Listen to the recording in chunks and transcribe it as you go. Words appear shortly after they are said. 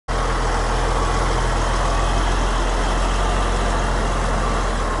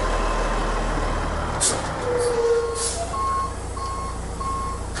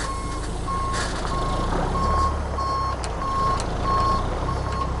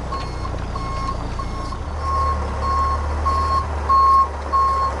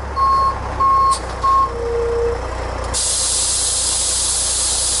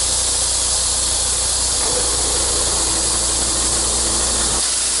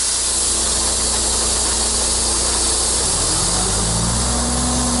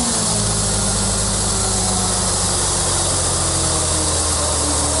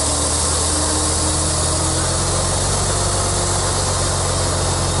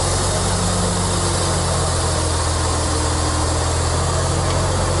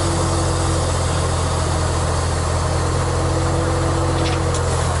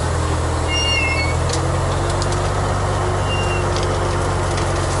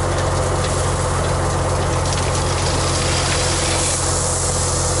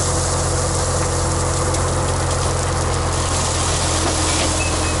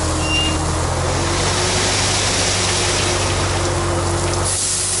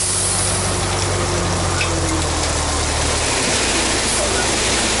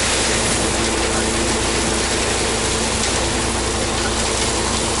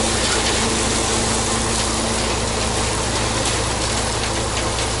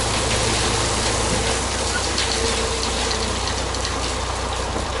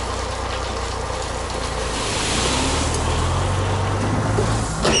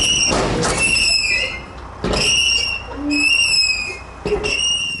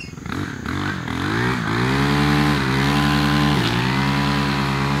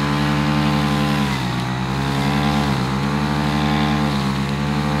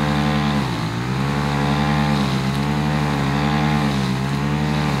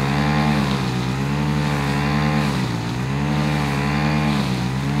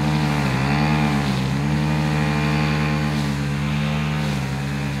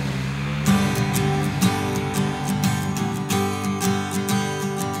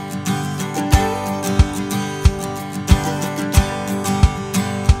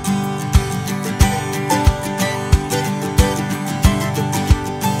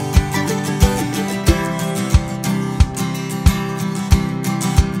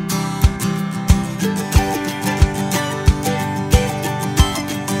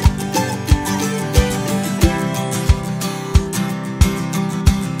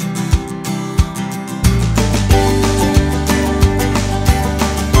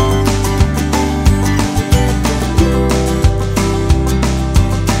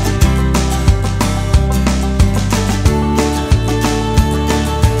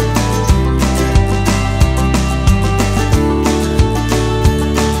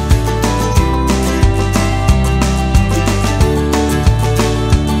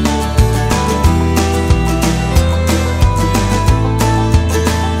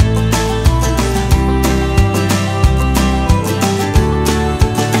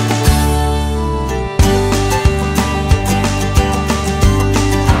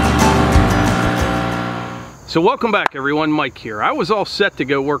So welcome back everyone, Mike here. I was all set to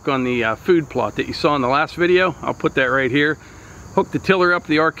go work on the food plot that you saw in the last video. I'll put that right here. Hooked the tiller up to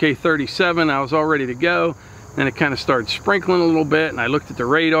the RK37, I was all ready to go. Then it kind of started sprinkling a little bit and I looked at the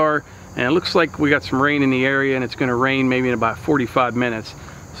radar and it looks like we got some rain in the area and it's going to rain maybe in about 45 minutes.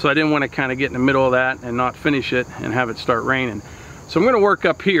 So I didn't want to kind of get in the middle of that and not finish it and have it start raining. So I'm going to work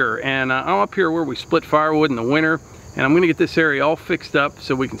up here, and I'm up here where we split firewood in the winter. And I'm going to get this area all fixed up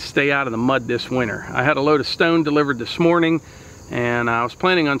so we can stay out of the mud this winter. I had a load of stone delivered this morning and I was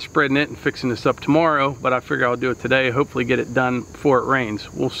planning on spreading it and fixing this up tomorrow, but I figure I'll do it today, hopefully get it done before it rains.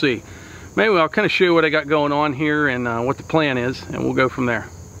 We'll see. But anyway, I'll kind of show you what I got going on here and what the plan is, and we'll go from there.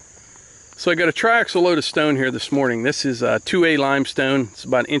 So I got a triaxle load of stone here this morning. This is 2A limestone. It's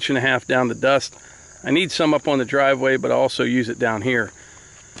about 1.5 inches down to dust. I need some up on the driveway, but I also use it down here.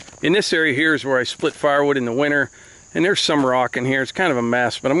 In this area here is where I split firewood in the winter. And there's some rock in here. It's kind of a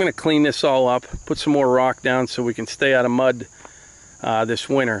mess, but I'm going to clean this all up, put some more rock down so we can stay out of mud this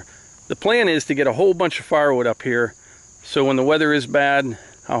winter. The plan is to get a whole bunch of firewood up here, so when the weather is bad,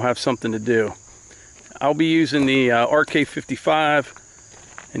 I'll have something to do. I'll be using the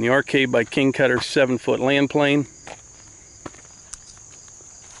RK55 and the RK by King Cutter 7-foot land plane.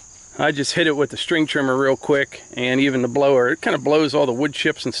 I just hit it with the string trimmer real quick, and even the blower. It kind of blows all the wood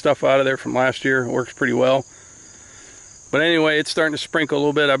chips and stuff out of there from last year. It works pretty well. But anyway, it's starting to sprinkle a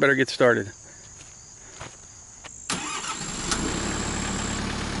little bit. I better get started.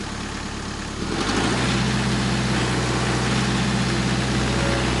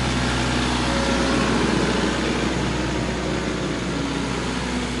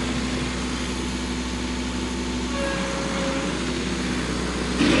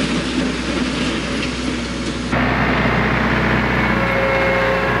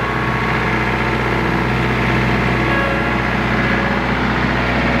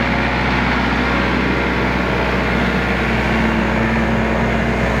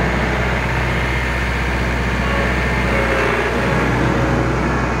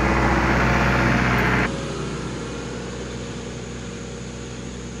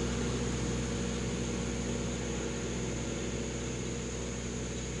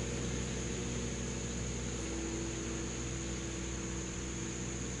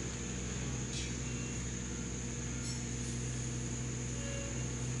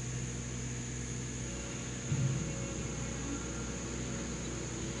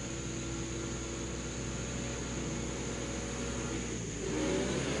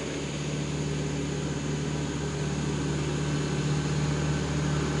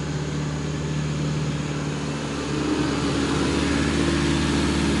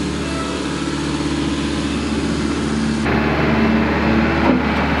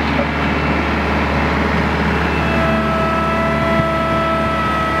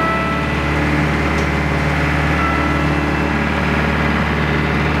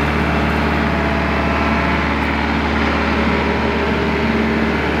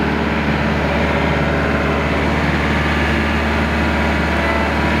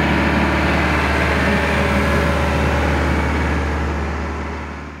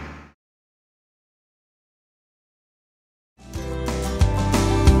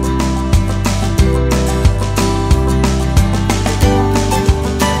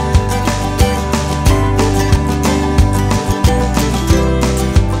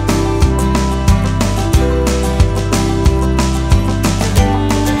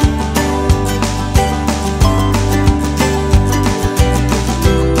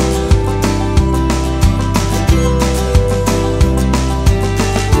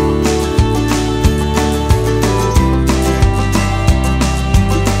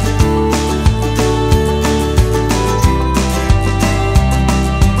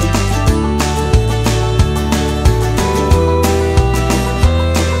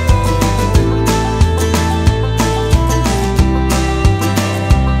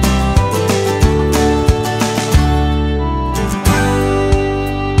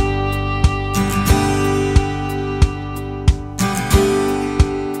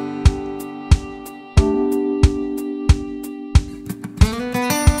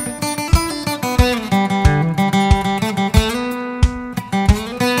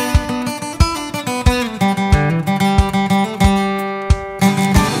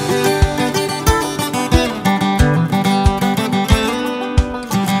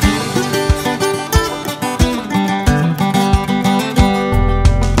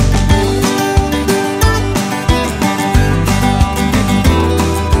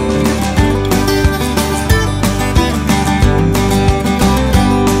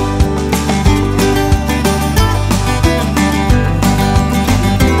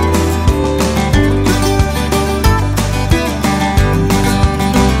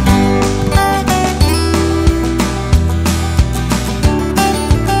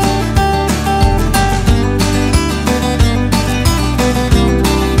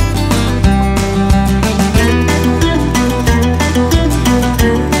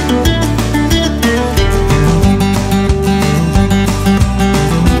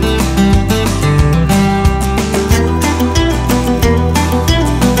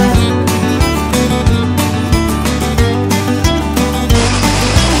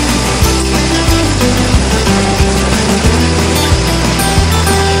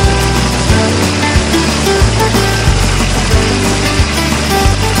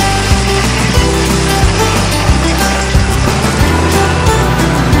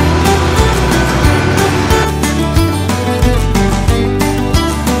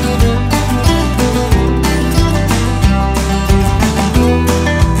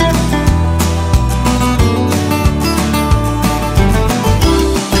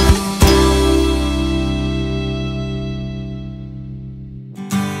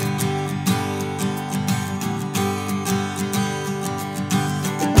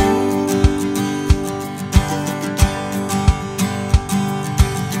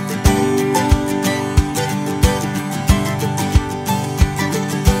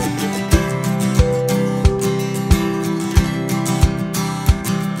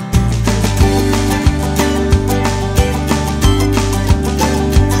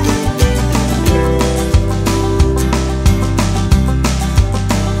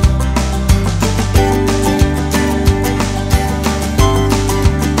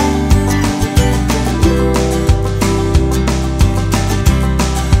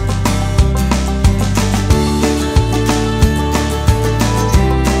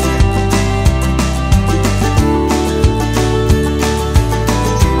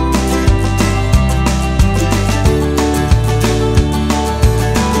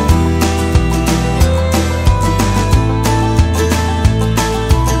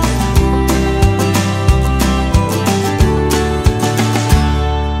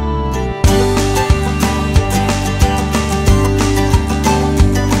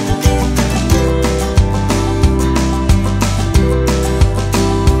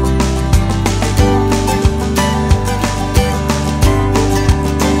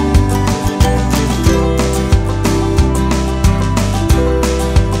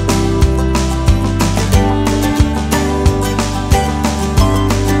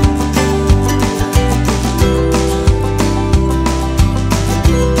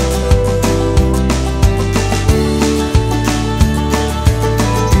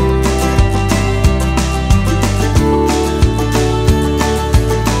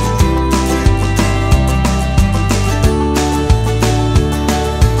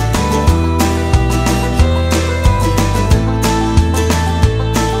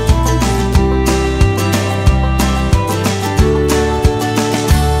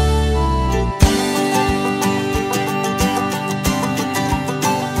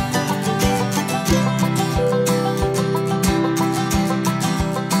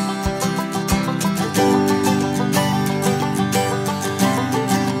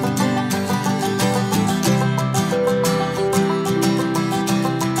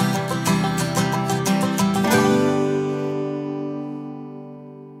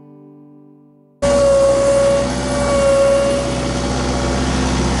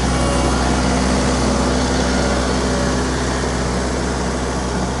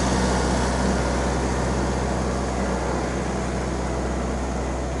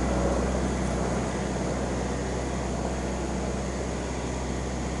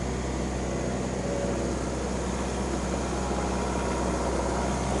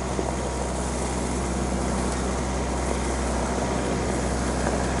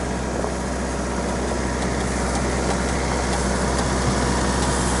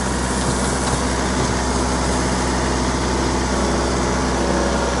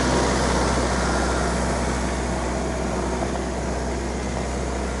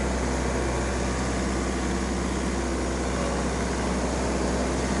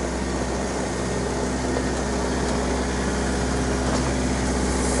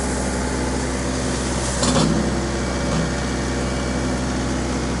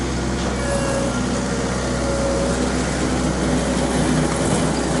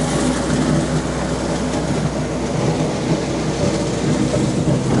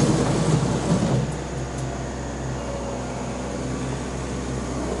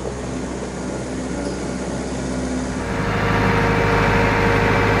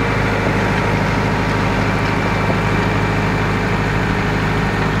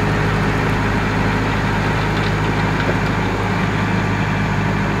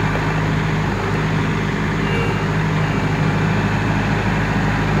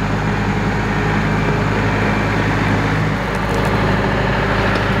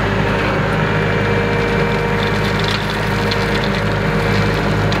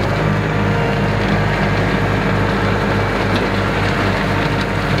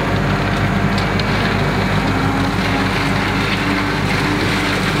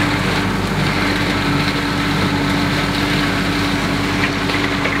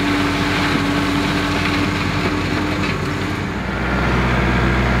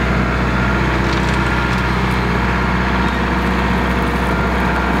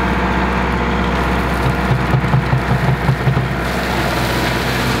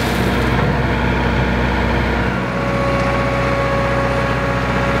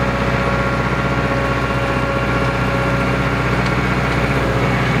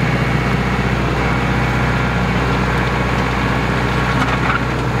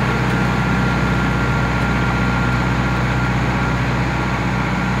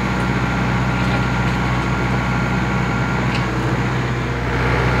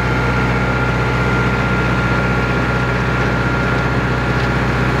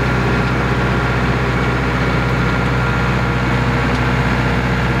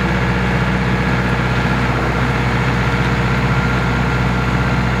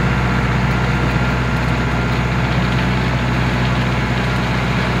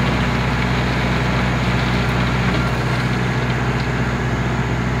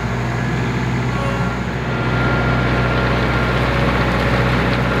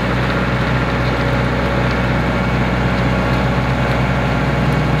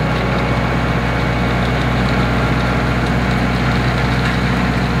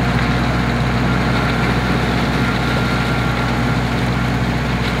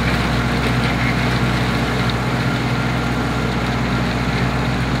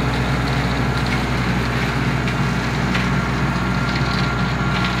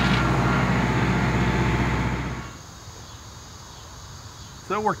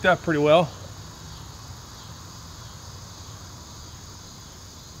 So that worked out pretty well.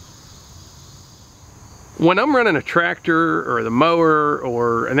 When I'm running a tractor or the mower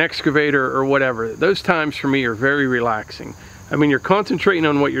or an excavator or whatever, those times for me are very relaxing. I mean, you're concentrating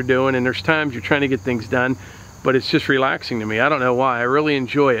on what you're doing, and there's times you're trying to get things done, but it's just relaxing to me. I don't know why. I really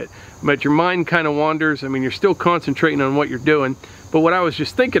enjoy it. But your mind kind of wanders. I mean, you're still concentrating on what you're doing. But what I was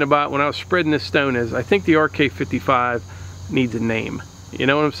just thinking about when I was spreading this stone is I think the RK55 needs a name. You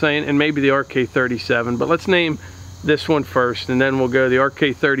know what I'm saying? And maybe the RK37. But let's name this one first, and then we'll go the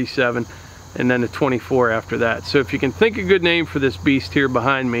RK37 and then the 24 after that. So if you can think a good name for this beast here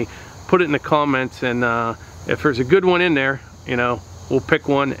behind me, put it in the comments, and if there's a good one in there, you know, we'll pick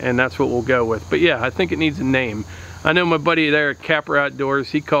one and that's what we'll go with. But yeah, I think it needs a name. I know my buddy there at Capper Outdoors,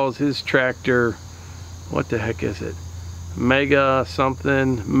 he calls his tractor, what the heck is it? Mega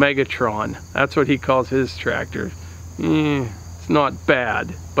something, Megatron. That's what he calls his tractor. It's not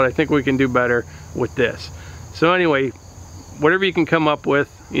bad, but I think we can do better with this. So anyway, whatever you can come up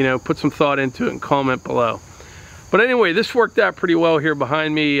with, you know, put some thought into it and comment below. But anyway, this worked out pretty well here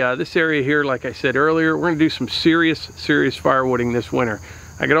behind me. This area here, like I said earlier, we're gonna do some serious firewooding this winter.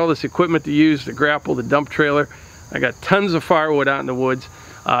 I got all this equipment to use, the grapple, the dump trailer. I got tons of firewood out in the woods.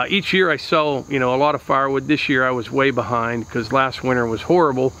 Each year I sell, you know, a lot of firewood. This year I was way behind because last winter was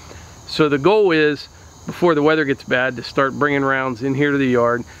horrible. So the goal is, before the weather gets bad, to start bringing rounds in here to the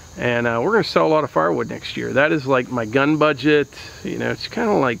yard. And we're gonna sell a lot of firewood next year. That is like my gun budget. You know, it's kind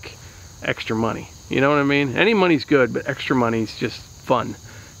of like extra money. You know what I mean? Any money's good, but extra money's just fun.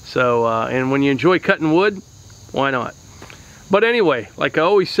 So, and when you enjoy cutting wood, why not? But anyway, like I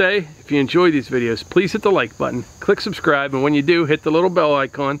always say, if you enjoy these videos, please hit the like button, click subscribe, and when you do, hit the little bell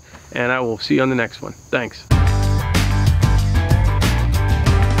icon, and I will see you on the next one. Thanks.